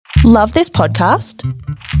Love this podcast?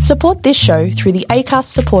 Support this show through the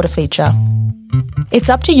Acast supporter feature. It's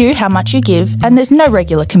up to you how much you give, and there's no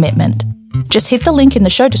regular commitment. Just hit the link in the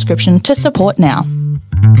show description to support now.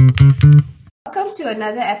 Welcome to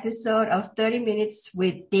another episode of 30 Minutes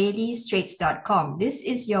with DailyStraits.com. This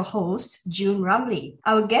is your host, June Rumley.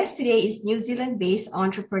 Our guest today is New Zealand-based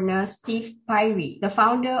entrepreneur Steve Pirie, the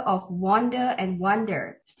founder of Wander and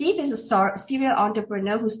Wonder. Steve is a serial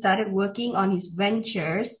entrepreneur who started working on his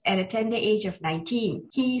ventures at a tender age of 19.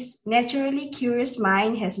 His naturally curious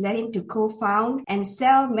mind has led him to co-found and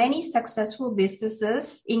sell many successful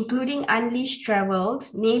businesses, including Unleashed Traveled,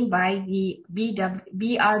 named by the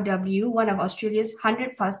BRW, one of Australia's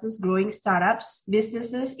 100 fastest growing startups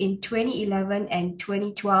businesses in 2011 and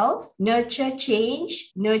 2012, Nurture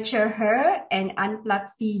Change, Nurture Her, and Unplug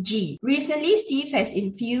Fiji. Recently, Steve has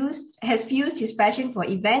fused his passion for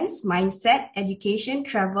events, mindset, education,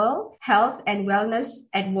 travel, health, and wellness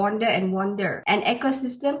at Wander and Wonder, an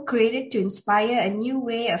ecosystem created to inspire a new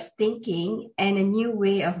way of thinking and a new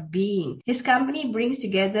way of being. His company brings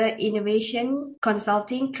together innovation,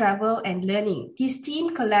 consulting, travel, and learning. His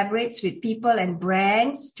team collaborates with people and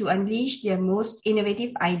brands to unleash their most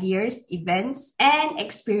innovative ideas, events, and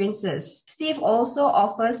experiences. Steve also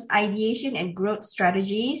offers ideation and growth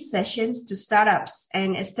strategy sessions to startups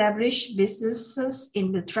and established businesses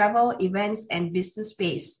in the travel, events, and business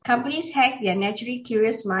space. Companies hack their naturally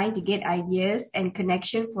curious mind to get ideas and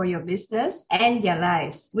connection for your business and their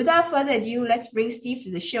lives. Without further ado, let's bring Steve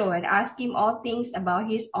to the show and ask him all things about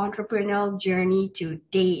his entrepreneurial journey to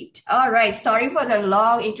date. All right, sorry for the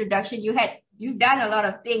long introduction. You've done a lot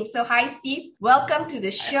of things. So hi, Steve. Welcome to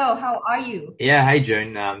the show. How are you? Yeah. Hey,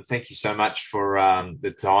 June. Thank you so much for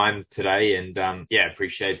the time today. And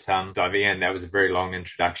appreciate diving in. That was a very long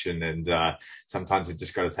introduction. And sometimes we've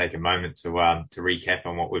just got to take a moment to recap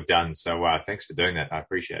on what we've done. So thanks for doing that. I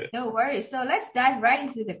appreciate it. No worries. So let's dive right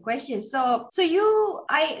into the question.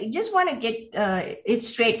 I just want to get it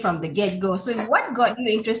straight from the get-go. So what got you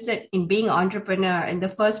interested in being an entrepreneur in the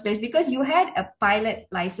first place? Because you had a pilot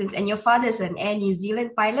license and your father's an Air New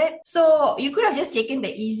Zealand pilot, so you could have just taken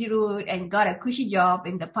the easy route and got a cushy job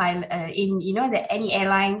in the pilot any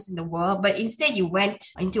airlines in the world. But instead, you went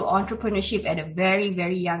into entrepreneurship at a very,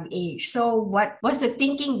 very young age. So what was the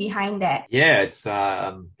thinking behind that? Yeah, it's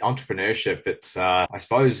entrepreneurship. It's I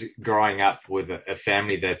suppose growing up with a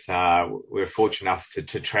family that we were fortunate enough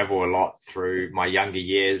to travel a lot through my younger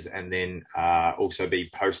years, and then also be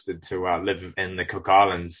posted to live in the Cook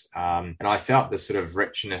Islands. And I felt the sort of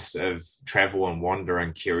richness of travel and wonder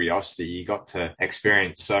and curiosity. You got to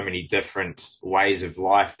experience so many different ways of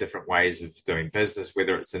life, different ways of doing business,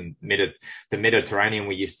 whether it's in the Mediterranean.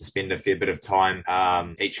 We used to spend a fair bit of time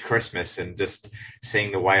each Christmas, and just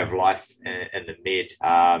seeing the way of life in the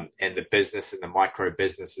Med and the business and the micro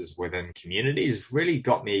businesses within communities really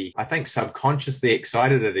got me, I think, subconsciously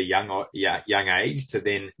excited at a young age to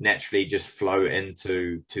then naturally just flow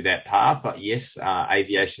into that path. But yes,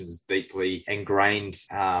 aviation is deeply ingrained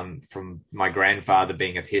from my grandfather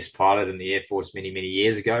being a test pilot in the Air Force many, many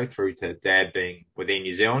years ago, through to Dad being with Air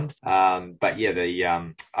New Zealand. I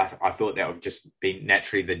thought that would just be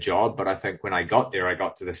naturally the job. But I think when I got there, I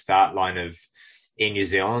got to the start line of Air New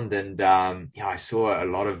Zealand, and I saw a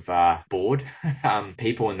lot of bored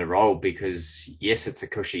people in the role, because yes, it's a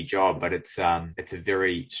cushy job, but it's a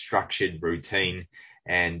very structured routine.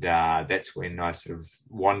 And that's when I sort of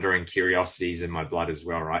wandering curiosities in my blood as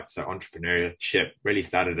well, right? So entrepreneurship really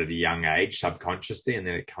started at a young age, subconsciously, and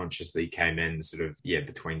then it consciously came in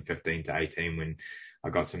between 15 to 18 when I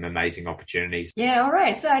got some amazing opportunities. Yeah, all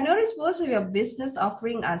right. So I noticed most of your business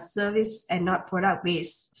offering are service and not product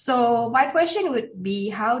based. So my question would be,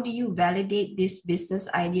 how do you validate these business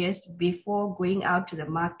ideas before going out to the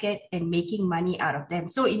market and making money out of them?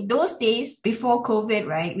 So in those days, before COVID,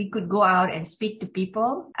 right, we could go out and speak to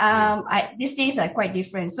people. These days are quite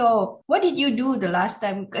different. So what did you do the last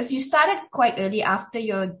time? Because you started quite early after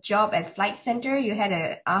your job at Flight Center. You had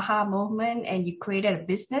an aha moment and you created a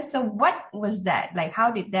business. So what was that? Like, how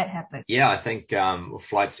did that happen? Yeah, I think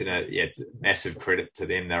Flight Center, massive credit to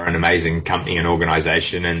them. They're an amazing company and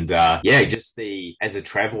organization. And as a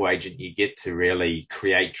travel agent, you get to really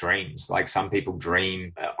create dreams. Like, some people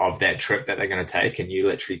dream of that trip that they're going to take, and you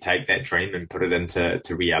literally take that dream and put it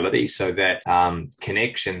into reality. So that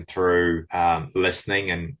connection through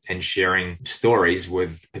listening and sharing stories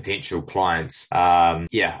with potential clients.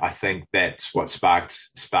 I think that's what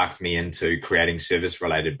sparked me into creating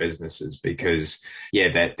service-related businesses, because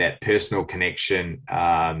that personal connection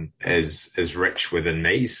is rich within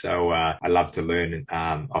me. So I love to learn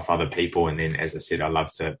off other people, and then, as I said, I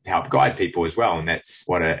love to help guide people as well, and that's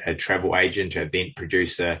what a travel agent, an event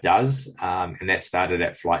producer does. And that started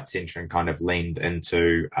at Flight Centre and kind of leaned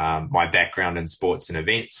into my background in sports and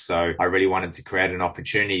events. So I really wanted to create an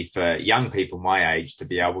opportunity for young people my age to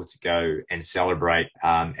be able to go and celebrate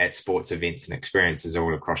at sports events and experiences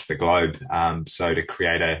all across the globe. So to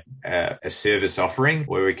create a service offering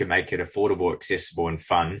where we can make it affordable, accessible, and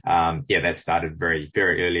fun. That started very,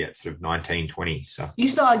 very early at sort of 19, 20. So you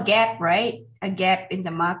saw a gap, right? A gap in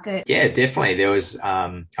the market. Yeah, definitely. There was,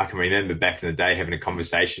 I can remember back in the day having a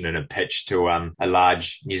conversation and a pitch to a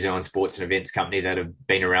large New Zealand sports and events company that have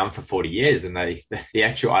been around for 40 years. And I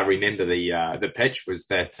remember the pitch was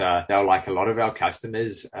that they were like, a lot of our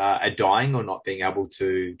customers are dying or not being able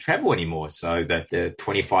to travel anymore. So the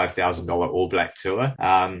 $25,000 All Black tour,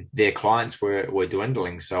 their clients were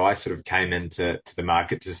dwindling. So I sort of came into the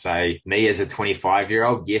market to say, me as a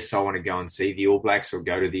 25-year-old, yes, I want to go and see the All Blacks or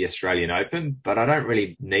go to the Australian Open, but I don't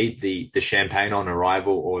really need the champagne on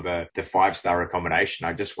arrival or the 5-star accommodation.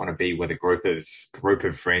 I just want to be with a group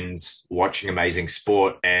of friends watching amazing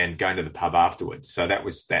sport and going to the pub afterwards. So that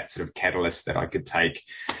was that sort of catalyst that I could take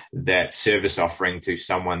that service offering to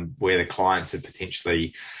someone where the clients are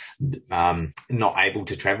potentially not able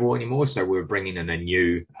to travel anymore. So we're bringing in a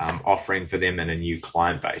new offering for them and a new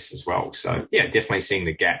client base as well. So definitely seeing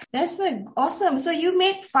the gap. That's awesome. So you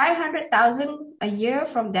made $500,000 a year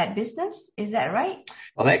from that business. Is that right?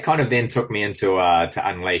 Well, that kind of then took me into to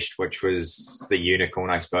Unleashed, which was the unicorn,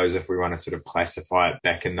 I suppose, if we want to sort of classify it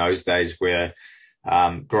back in those days, where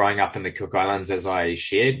growing up in the Cook Islands, as I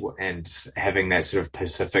shared, and having that sort of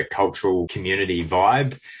Pacific cultural community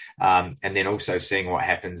vibe, and then also seeing what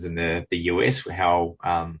happens in the US, how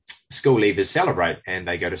school leavers celebrate and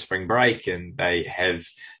they go to spring break and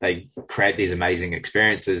they create these amazing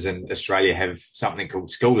experiences. And Australia have something called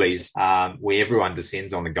schoolies, where everyone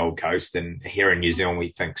descends on the Gold Coast. And here in New Zealand, we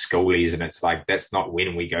think schoolies, and it's like, that's not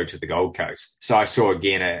when we go to the Gold Coast. So I saw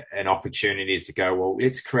again an opportunity to go, well,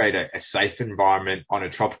 let's create a safe environment on a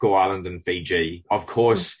tropical island in Fiji. Of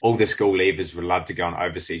course, all the school leavers would love to go on an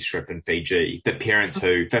overseas trip in Fiji. The parents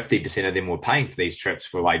who 50% of them were paying for these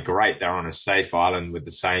trips were like, great, they're on a safe island with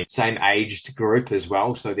the same aged group as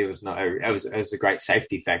well. So there was it was a great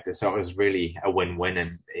safety factor. So it was really a win-win.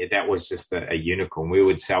 And that was just a unicorn. We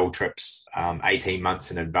would sell trips 18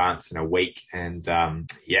 months in advance in a week. And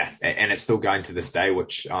and it's still going to this day,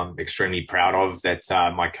 which I'm extremely proud of, that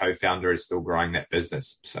my co-founder is still growing that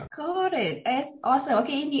business. So got it. That's awesome.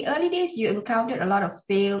 Okay, in the early days, you encountered a lot of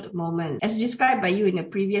failed moments. As described by you in a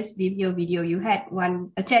previous video, you had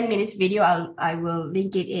a 10 minutes video. I will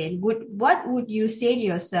link it in. What would you say to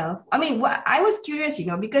yourself? I mean, I was curious,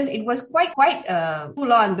 because it was quite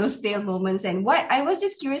full on, those failed moments. And I was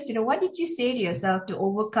just curious, what did you say to yourself to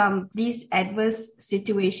overcome this adverse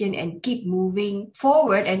situation and keep moving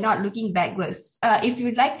forward and not looking backwards? If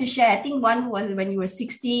you'd like to share, I think one was when you were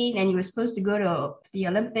 16 and you were supposed to go to the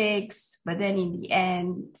Olympics, but then in the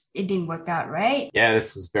end, it didn't work out, right? Yeah,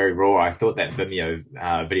 this is very raw. I thought that video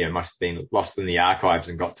must have been lost in the archives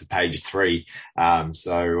and got to page 3.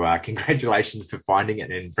 So congratulations for finding it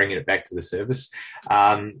and bringing it back to the service.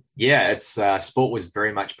 It's sport was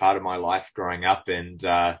very much part of my life growing up, and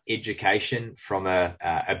education from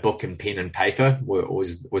a book and pen and paper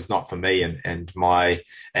was not for me, and my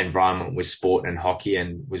environment was sport and hockey,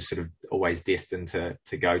 and was sort of always destined to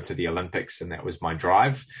go to the Olympics, and that was my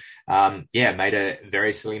drive. Made a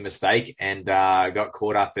very silly mistake and got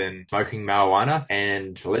caught up in smoking marijuana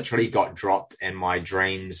and literally got dropped, and my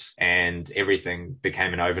dreams and everything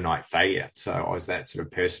became an overnight failure. So I was that sort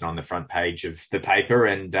of person on the front page of the paper,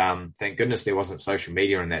 and thank goodness there wasn't social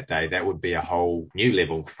media on that day. That would be a whole new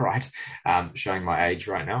level, right? Showing my age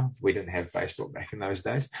right now. We didn't have Facebook back in those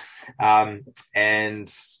days. How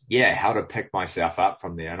to pick myself up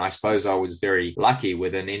from there. And I suppose I was very lucky.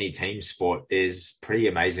 Within any team sport, there's pretty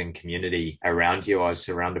amazing community around you. I was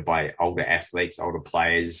surrounded by older athletes, older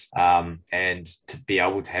players, and to be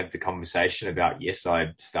able to have the conversation about, yes,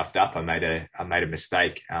 I stuffed up, I made a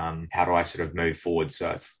mistake. How do I sort of move forward?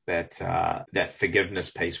 So it's that forgiveness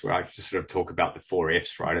piece where I just sort of talk about the 4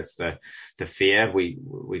 F's, right? It's the fear. We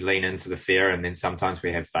lean into the fear, and then sometimes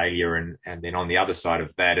we have failure, and then on the other side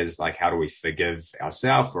of that is like, how do we forgive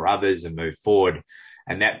ourselves or others and move forward?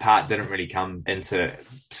 And that part didn't really come into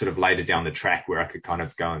sort of later down the track where I could kind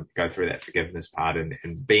of go through that forgiveness part,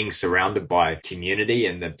 and being surrounded by community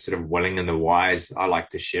and the sort of willing and the wise. I like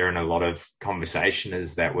to share in a lot of conversation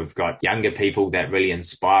is that we've got younger people that really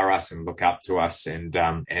inspire us and look up to us, and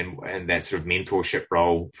that sort of mentorship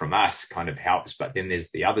role from us kind of helps. But then there's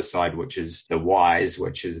the other side, which is the wise,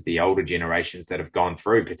 which is the older generations that have gone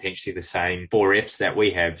through potentially the same 4Fs that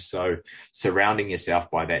we have. So surrounding yourself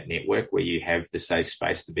by that network where you have the safe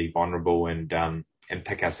space to be vulnerable and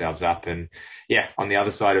pick ourselves up. And yeah, on the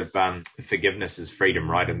other side of forgiveness is freedom,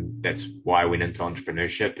 right? And that's why I went into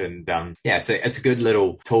entrepreneurship. And yeah, it's a good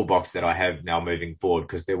little toolbox that I have now moving forward,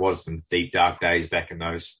 because there was some deep dark days back in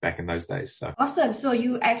those days. So awesome. So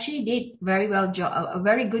you actually did a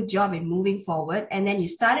very good job in moving forward, and then you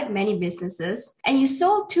started many businesses, and you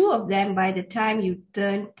sold 2 of them by the time you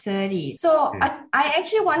turned 30. So I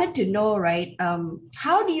actually wanted to know, right?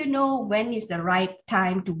 How do you know when is the right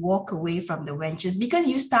time to walk away from the ventures? Because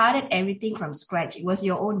you started everything from scratch. It was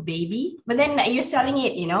your own baby, but then you're selling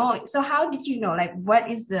it, So how did you know, like, what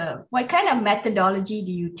kind of methodology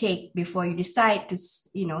do you take before you decide to,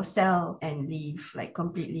 sell and leave, like,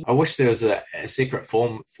 completely? I wish there was a secret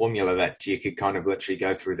formula that you could kind of literally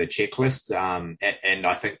go through the checklist. And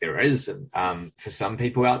I think there is for some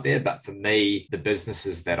people out there, but for me, the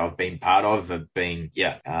businesses that I've been part of have been,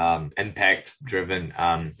 impact driven.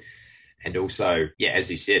 And also,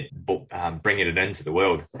 as you said, bringing it into the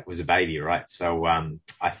world. It was a baby, right? So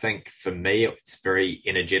I think for me, it's very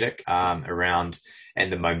energetic around,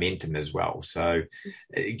 and the momentum as well. So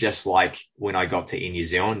just like when I got to New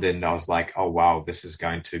Zealand and I was like, oh, wow, this is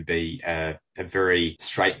going to be a very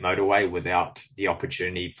straight motorway without the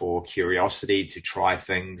opportunity for curiosity to try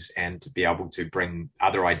things and to be able to bring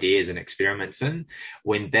other ideas and experiments in.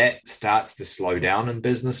 When that starts to slow down in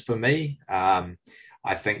business for me,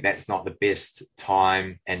 I think that's not the best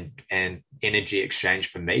time and energy exchange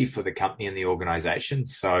for me, for the company and the organization.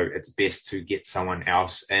 So it's best to get someone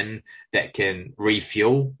else in that can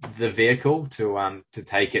refuel the vehicle to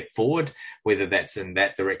take it forward, whether that's in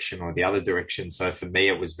that direction or the other direction. So for me,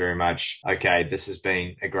 it was very much, okay, this has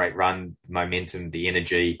been a great run, momentum, the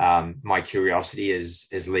energy. My curiosity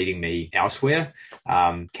is leading me elsewhere.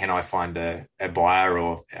 Can I find a buyer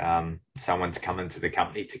or someone to come into the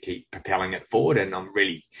company to keep propelling it forward? And I'm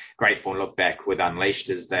really grateful, and look back with Unleashed,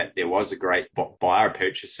 is that there was a great buyer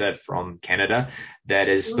purchaser from Canada that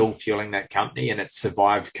is still fueling that company, and it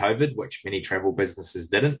survived COVID, which many travel businesses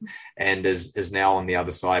didn't, and is now on the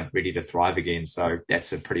other side ready to thrive again. So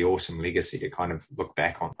that's a pretty awesome legacy to kind of look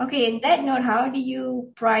back on. Okay, in that note, how do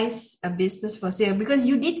you price a business for sale? Because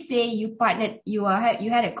you did say you partnered, you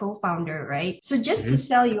had a co-founder, right? So just to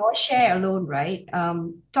sell your share alone, right?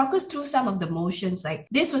 Talk us through some of the motions. Like,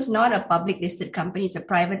 this was not a public listed company, it's a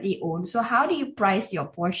privately owned. So how do you price your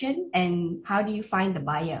portion, and how do you find the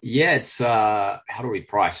buyer? Yeah, it's how do we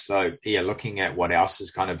price? So looking at what else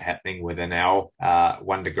is kind of happening within our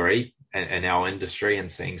 1 degree in our industry,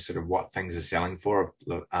 and seeing sort of what things are selling for,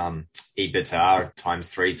 EBITDA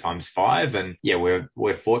 ×3 ×5. And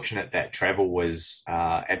we're fortunate that travel was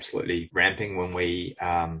absolutely ramping when we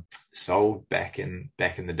sold back in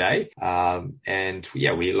the day. And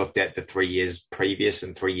we looked at the 3 years previous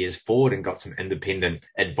and 3 years forward and got some independent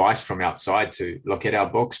advice from outside to look at our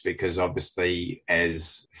books, because obviously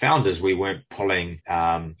as founders, we weren't pulling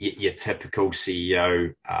your typical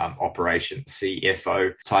CEO operation,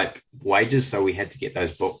 CFO type wages. So we had to get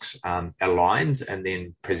those books aligned and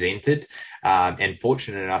then presented. And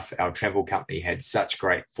fortunate enough, our travel company had such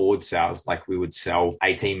great forward sales. Like, we would sell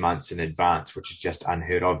 18 months in advance, which is just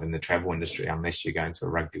unheard of in the travel industry unless you're going to a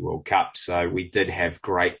Rugby World Cup. So we did have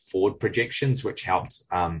great forward projections, which helped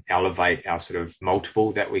elevate our sort of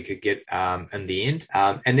multiple that we could get in the end.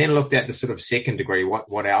 And then looked at the sort of 2nd degree,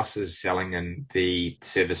 what else is selling in the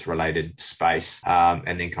service related space,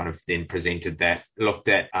 and then kind of presented that. Looked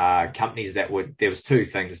at companies that there was 2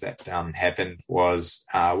 things that happened. Was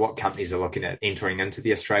what companies are looking at entering into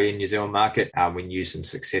the Australian New Zealand market. We knew some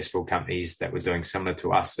successful companies that were doing similar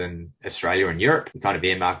to us in Australia and Europe. We kind of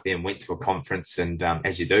earmarked them, went to a conference, and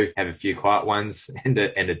as you do, have a few quiet ones and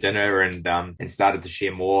a dinner, and started to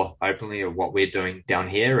share more openly of what we're doing down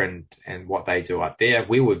here and what they do up there.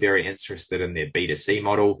 We were very interested in their B2C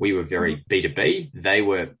model. We were very B2B. They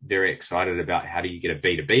were very excited about how do you get a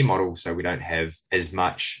B2B model so we don't have as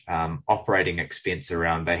much operating expense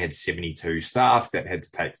around. They had 72 staff that had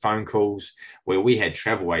to take phone calls models where we had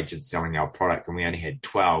travel agents selling our product and we only had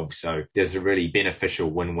 12. So there's a really beneficial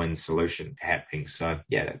win-win solution happening. So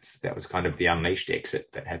yeah, that was kind of the unleashed exit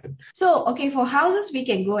that happened. So, okay, for houses, we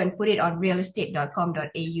can go and put it on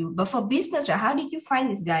realestate.com.au. But for business, right, how did you find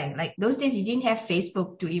this guy? Like those days, you didn't have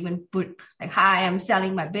Facebook to even put like, "Hi, I'm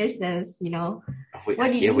selling my business." You know, we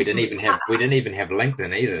didn't even have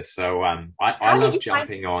LinkedIn either. So I love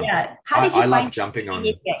jumping on. Yeah, how did you I love jumping on.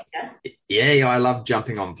 Yeah, I love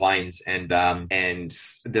jumping on planes and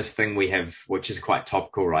this thing we have, which is quite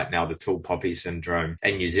topical right now, the tall poppy syndrome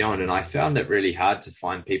in New Zealand. And I found it really hard to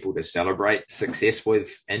find people to celebrate success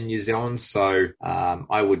with in New Zealand. So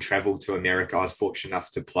I would travel to America. I was fortunate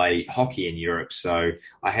enough to play hockey in Europe. So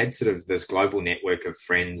I had sort of this global network of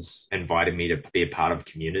friends invited me to be a part of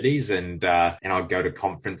communities, and I'd go to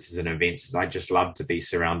conferences and events. I just love to be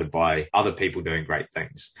surrounded by other people doing great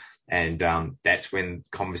things. And that's when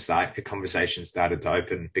conversation started to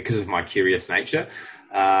open because of my curious nature.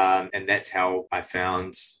 And that's how I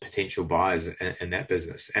found potential buyers in that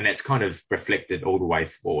business. And that's kind of reflected all the way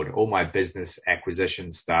forward. All my business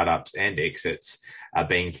acquisitions, startups and exits are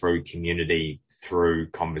being through community,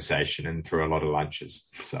 through conversation and through a lot of lunches.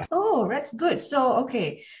 So. Oh, that's good. So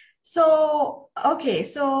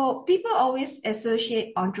people always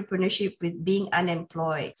associate entrepreneurship with being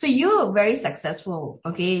unemployed. So you're very successful,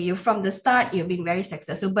 okay? You from the start, you've been very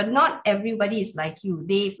successful, but not everybody is like you.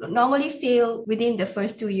 They normally fail within the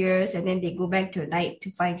first 2 years and then they go back to a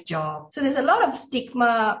 9-to-5 job. So there's a lot of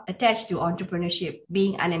stigma attached to entrepreneurship,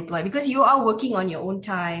 being unemployed, because you are working on your own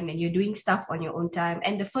time and you're doing stuff on your own time.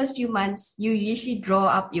 And the first few months, you usually draw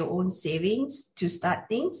up your own savings to start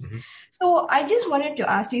things. Mm-hmm. So I just wanted to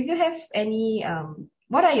ask you if you have any,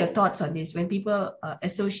 what are your thoughts on this when people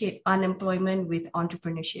associate unemployment with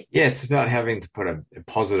entrepreneurship? Yeah, it's about having to put a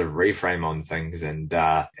positive reframe on things. And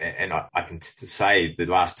I can say the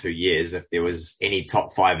last 2 years, if there was any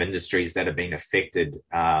top 5 industries that have been affected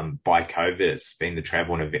by COVID, it's been the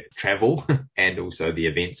travel and also the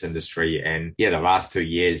events industry. And yeah, the last 2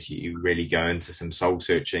 years, you really go into some soul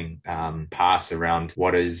searching pass around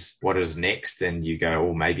what is next. And you go,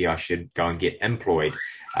 oh, maybe I should go and get employed.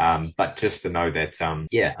 But just to know that,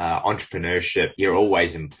 entrepreneurship, you're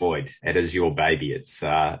always employed. It is your baby. It's,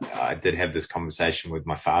 I did have this conversation with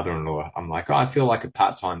my father-in-law. I'm like, I feel like a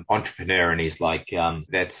part-time entrepreneur. And he's like,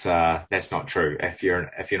 that's not true. If you're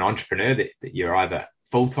an entrepreneur, that you're either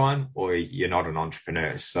full-time or you're not an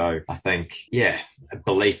entrepreneur. So I think,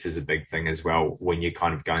 belief is a big thing as well when you're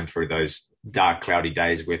kind of going through those dark, cloudy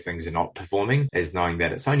days where things are not performing, is knowing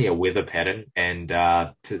that it's only a weather pattern, and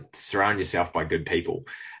to surround yourself by good people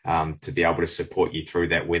to be able to support you through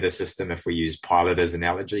that weather system. If we use pilot as an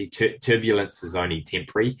analogy, turbulence is only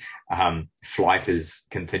temporary. Flight is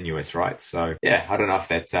continuous, right? So I don't know if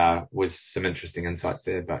that was some interesting insights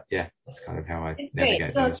there, but that's kind of how I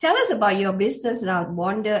navigate So those. Tell us about your business now,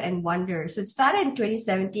 Wander and Wonder. So it started in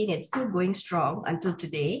 2017. It's still going strong until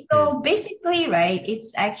today. So basically, right,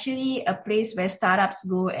 it's actually a place where startups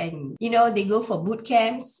go and, they go for boot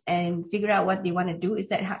camps and figure out what they want to do. Is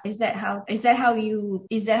that how it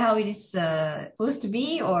is supposed to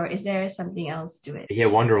be, or is there something else to it? Yeah,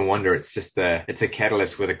 Wander and Wonder. It's just it's a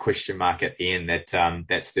catalyst with a question mark at the end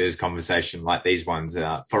that stirs conversation like these ones.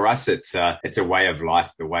 For us, it's a way of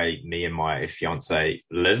life. The way me and my fiance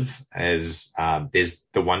live is there's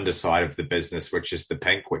the Wonder side of the business, which is the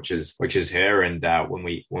pink, which is her. And when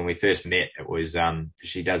we first met, it was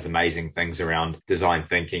she does amazing things around design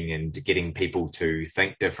thinking and getting people to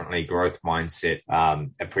think differently, growth mindset,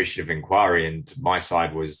 appreciative inquiry. And my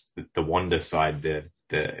side was the Wonder side, the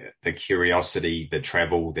curiosity, the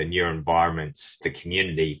travel, the new environments, the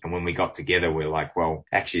community. And when we got together, we're like, well,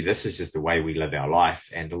 actually, this is just the way we live our life.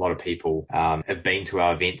 And a lot of people have been to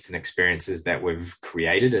our events and experiences that we've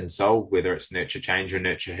created and sold, whether it's Nurture Change or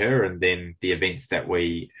Nurture Her, and then the events that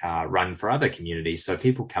we run for other communities. So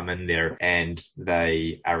people come in there and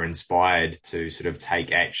they are inspired to sort of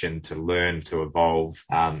take action, to learn, to evolve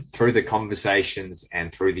through the conversations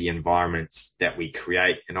and through the environments that we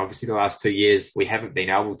create. And obviously the last 2 years, we haven't been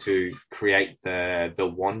able to create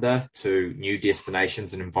the Wander to new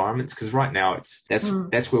destinations and environments, because right now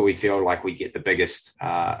that's where we feel like we get the biggest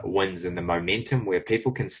wins and the momentum, where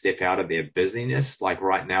people can step out of their busyness. Like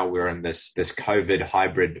right now we're in this COVID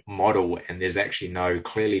hybrid model, and there's actually no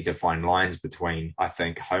clearly defined lines between, I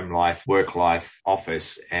think, home life, work life,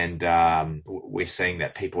 office, and we're seeing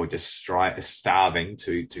that people are just starving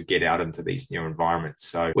to get out into these new environments.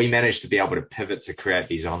 So we managed to be able to pivot to create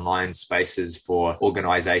these online spaces for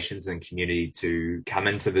organizations and community to come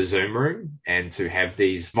into the Zoom room and to have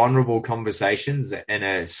these vulnerable conversations in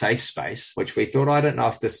a safe space, which we thought, I don't know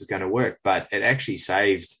if this is going to work, but it actually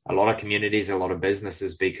saved a lot of communities, a lot of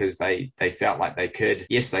businesses, because they felt like they could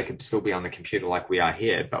still be on the computer like we are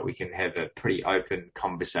here, but we can have a pretty open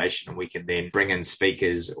conversation, and we can then bring in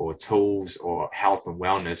speakers or tools or health and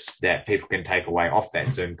wellness that people can take away off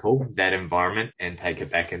that Zoom call, that environment, and take it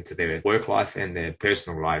back into their work life and their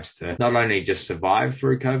personal lives to not only just survive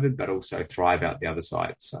through COVID, but also thrive out the other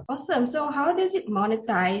side. So awesome. So how does it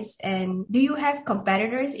monetize, and do you have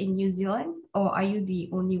competitors in New Zealand, or are you the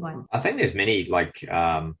only one? I think there's many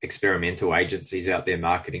experimental agencies out there,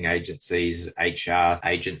 marketing agencies, HR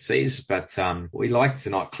agencies, but we like to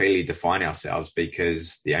not clearly define ourselves,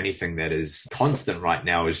 because the only thing that is constant right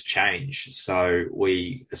now is change. So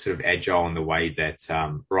we are sort of agile in the way that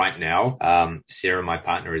right now, Sarah, my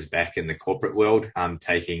partner, is back in the corporate world,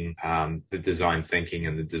 taking the design thinking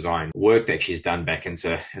and the design work that she's done back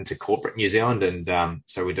into corporate New Zealand. And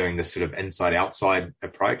so we're doing this sort of inside outside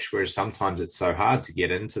approach, whereas sometimes it's so hard to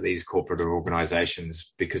get into these corporate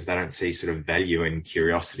organizations because they don't see sort of value in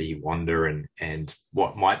curiosity, wonder, and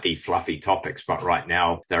what might be fluffy topics. But right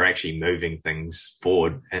now they're actually moving things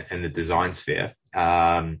forward in the design sphere.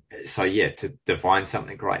 To define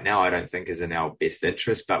something right now, I don't think is in our best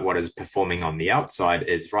interest, but what is performing on the outside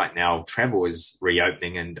is right now travel is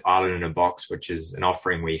reopening, and Island in a Box, which is an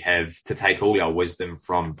offering we have to take all our wisdom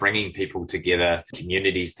from bringing people together,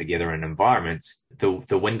 communities together in environments.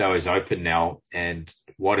 The window is open now, and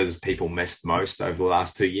what has people missed most over the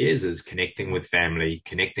last 2 years is connecting with family,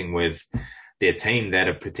 connecting with their team that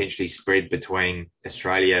are potentially spread between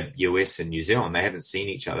Australia, US, and New Zealand. They haven't seen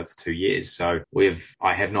each other for 2 years. So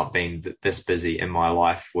I have not been this busy in my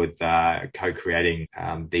life with co-creating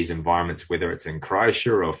these environments, whether it's in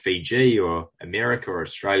Croatia or Fiji or America or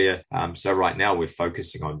Australia. So right now we're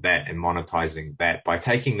focusing on that and monetizing that by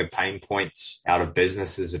taking the pain points out of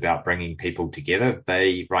businesses about bringing people together.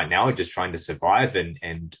 They right now are just trying to survive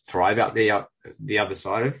and thrive out there. The other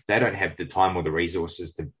side of it, they don't have the time or the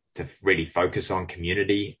resources to really focus on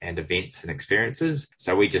community and events and experiences.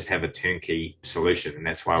 So we just have a turnkey solution, and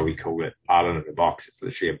that's why we call it Island in a Box. It's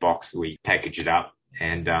literally a box. We package it up,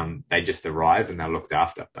 and they just arrive and they're looked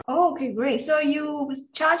after. Oh, okay, great. So you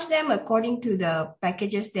charge them according to the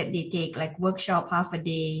packages that they take, like workshop, half a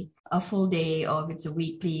day, a full day, or if it's a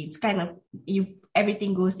weekly. It's kind of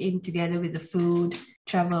everything goes in together with the food,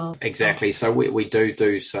 travel. Exactly. So we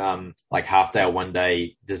do some like half day or 1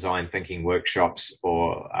 day design thinking workshops,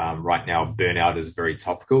 or right now burnout is very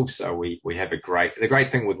topical. So we have the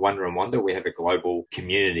great thing with Wonder and Wonder, we have a global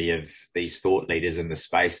community of these thought leaders in the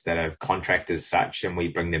space that are contractors such, and we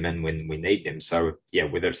bring them in when we need them. So yeah,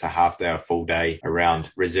 whether it's a half day or full day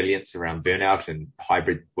around resilience, around burnout and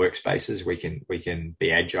hybrid workspaces, we can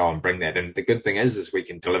be agile and bring that in. The good thing is we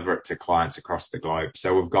can deliver it to clients across the globe.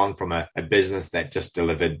 So we've gone from a business that just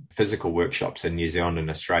delivered physical workshops in New Zealand and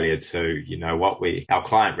Australia to, our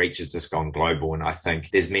client reach has just gone global. And I think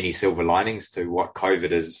there's many silver linings to what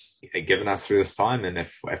COVID has given us through this time. And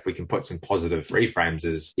if we can put some positive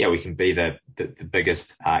reframes we can be the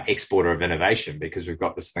biggest exporter of innovation, because we've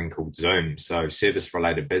got this thing called Zoom. So service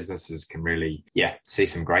related businesses can really, see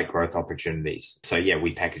some great growth opportunities. So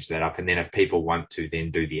we package that up. And then if people want to then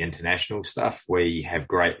do the international stuff, we have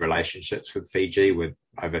great relationships with Fiji, with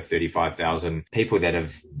over 35,000 people that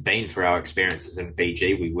have been through our experiences in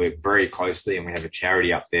Fiji. We work very closely, and we have a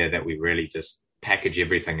charity up there that we really just package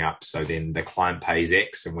everything up. So then the client pays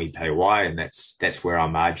X and we pay Y, and that's where our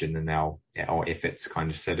margin and our efforts kind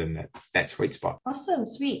of sit in that sweet spot. Awesome,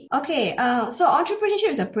 sweet. Okay, so entrepreneurship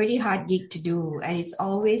is a pretty hard gig to do, and it's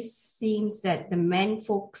always seems that the men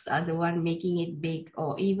folks are the one making it big,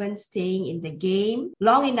 or even staying in the game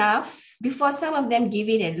long enough before some of them give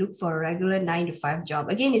in and look for a regular 9-to-5 job.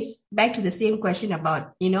 Again, it's back to the same question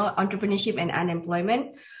about, entrepreneurship and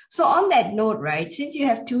unemployment. So on that note, right, since you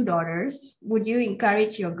have 2 daughters, would you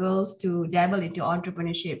encourage your girls to dabble into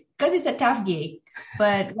entrepreneurship? Because it's a tough gig,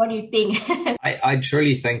 but what do you think? I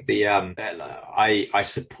truly think I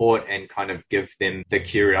support and kind of give them the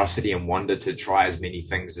curiosity and wonder to try as many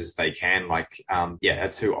things as they can. Like, our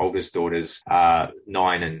 2 oldest daughters are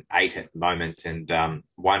 9 and 8 at the moment. And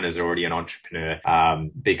one is already an entrepreneur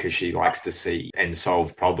because she likes to see and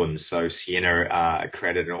solve problems. So Sienna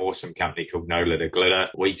created an awesome company called No Litter Glitter.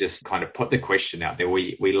 We just kind of put the question out there.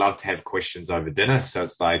 We love to have questions over dinner. So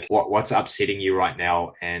it's like, what's upsetting you right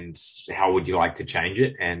now, and how would you like to change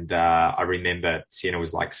it? And I remember Sienna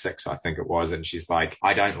was like 6, I think it was, and she's like,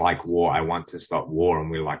 I don't like war. I want to stop war. And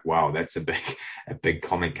we're like, wow, that's a big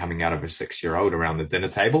comment coming out of a 6-year-old around the dinner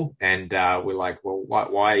table. And we're like, well,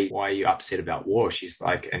 why are you upset about war? She's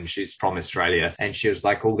like, and she's from Australia, and she was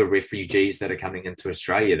like, all the refugees that are coming into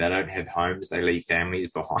Australia, they don't have homes, they leave families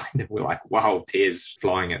behind. And we're like, wow, tears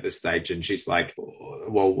flowing at this stage. And she's like,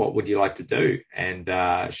 well, what would you like to do? And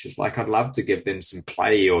she's like, I'd love to give them some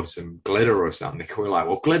play or some glitter or something. We're like,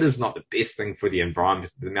 well, glitter's not the best thing for the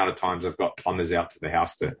environment. The amount of times I've got plumbers out to the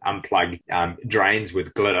house to unplug drains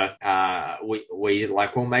with glitter, we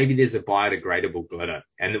like, well, maybe there's a biodegradable glitter.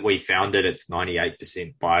 And we found it. It's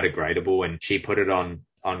 98% biodegradable. And she put it on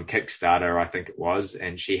Kickstarter, I think it was,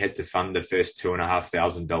 and she had to fund the first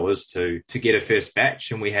 $2,500 to get a first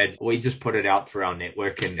batch. And we just put it out through our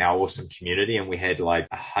network and our awesome community, and we had like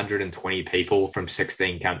 120 people from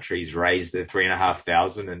 16 countries raise the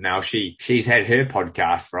 $3,500. And now she's had her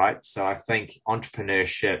podcast, right? So I think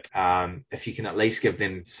entrepreneurship, if you can at least give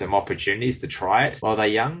them some opportunities to try it while they're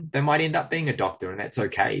young, they might end up being a doctor, and that's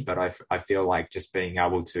okay. But I feel like just being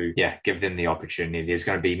able to give them the opportunity. There's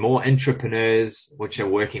going to be more entrepreneurs which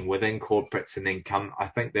are working within corporates, and then I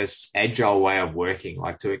think this agile way of working,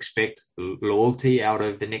 like to expect loyalty out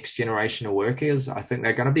of the next generation of workers. I think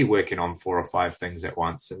they're going to be working on 4 or 5 things at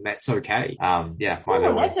once, and that's okay. That's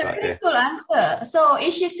a really cool answer. So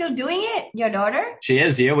is she still doing it, your daughter? She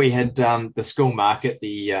is, yeah. We had the school market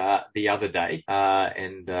the other day,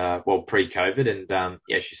 pre-COVID, and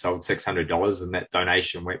she sold $600, and that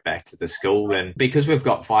donation went back to the school. And because we've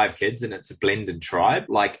got 5 kids and it's a blended tribe,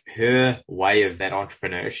 like her way of that entrepreneurship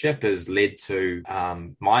has led to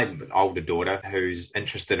my older daughter, who's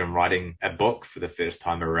interested in writing a book for the first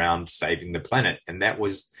time around saving the planet. And that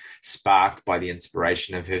was sparked by the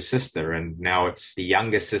inspiration of her sister. And now it's the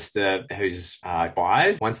younger sister, who's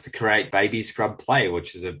 5, wants to create baby scrub play,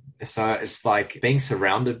 which is so it's like being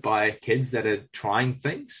surrounded by kids that are trying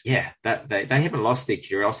things. Yeah, that they haven't lost their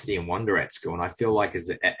curiosity and wonder at school. And I feel like as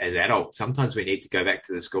adults, sometimes we need to go back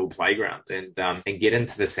to the school playground and get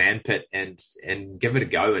into the sandpit and give it a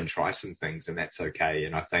go and try some things, and that's okay.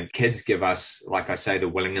 And I think kids give us, like I say, the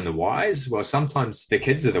willing and the wise. Well, sometimes the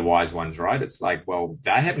kids are the wise ones, right? It's like, well,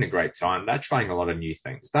 they're having a great time. They're trying a lot of new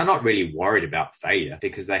things. They're not really worried about failure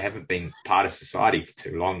because they haven't been part of society for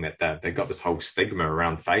too long, that they've got this whole stigma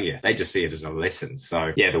around failure. They just see it as a lesson.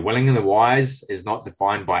 So yeah, the willing and the wise is not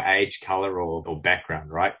defined by age, color, or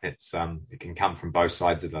background, right? It's it can come from both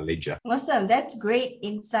sides of the ledger. Awesome. That's great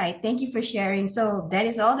insight. Thank you for sharing. So that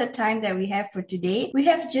is all the time that we have for today. We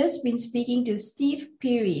have just been speaking to Steve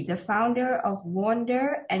Pirie, the founder of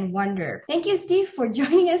Wander and Wonder. Thank you, Steve, for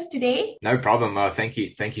joining us today. No problem. Thank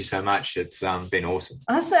you so much. It's been awesome.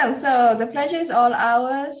 Awesome. So the pleasure is all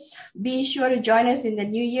ours. Be sure to join us in the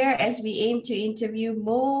new year as we aim to interview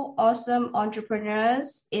more awesome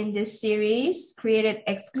entrepreneurs in this series created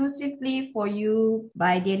exclusively for you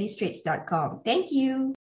by dailystraits.com. Thank you.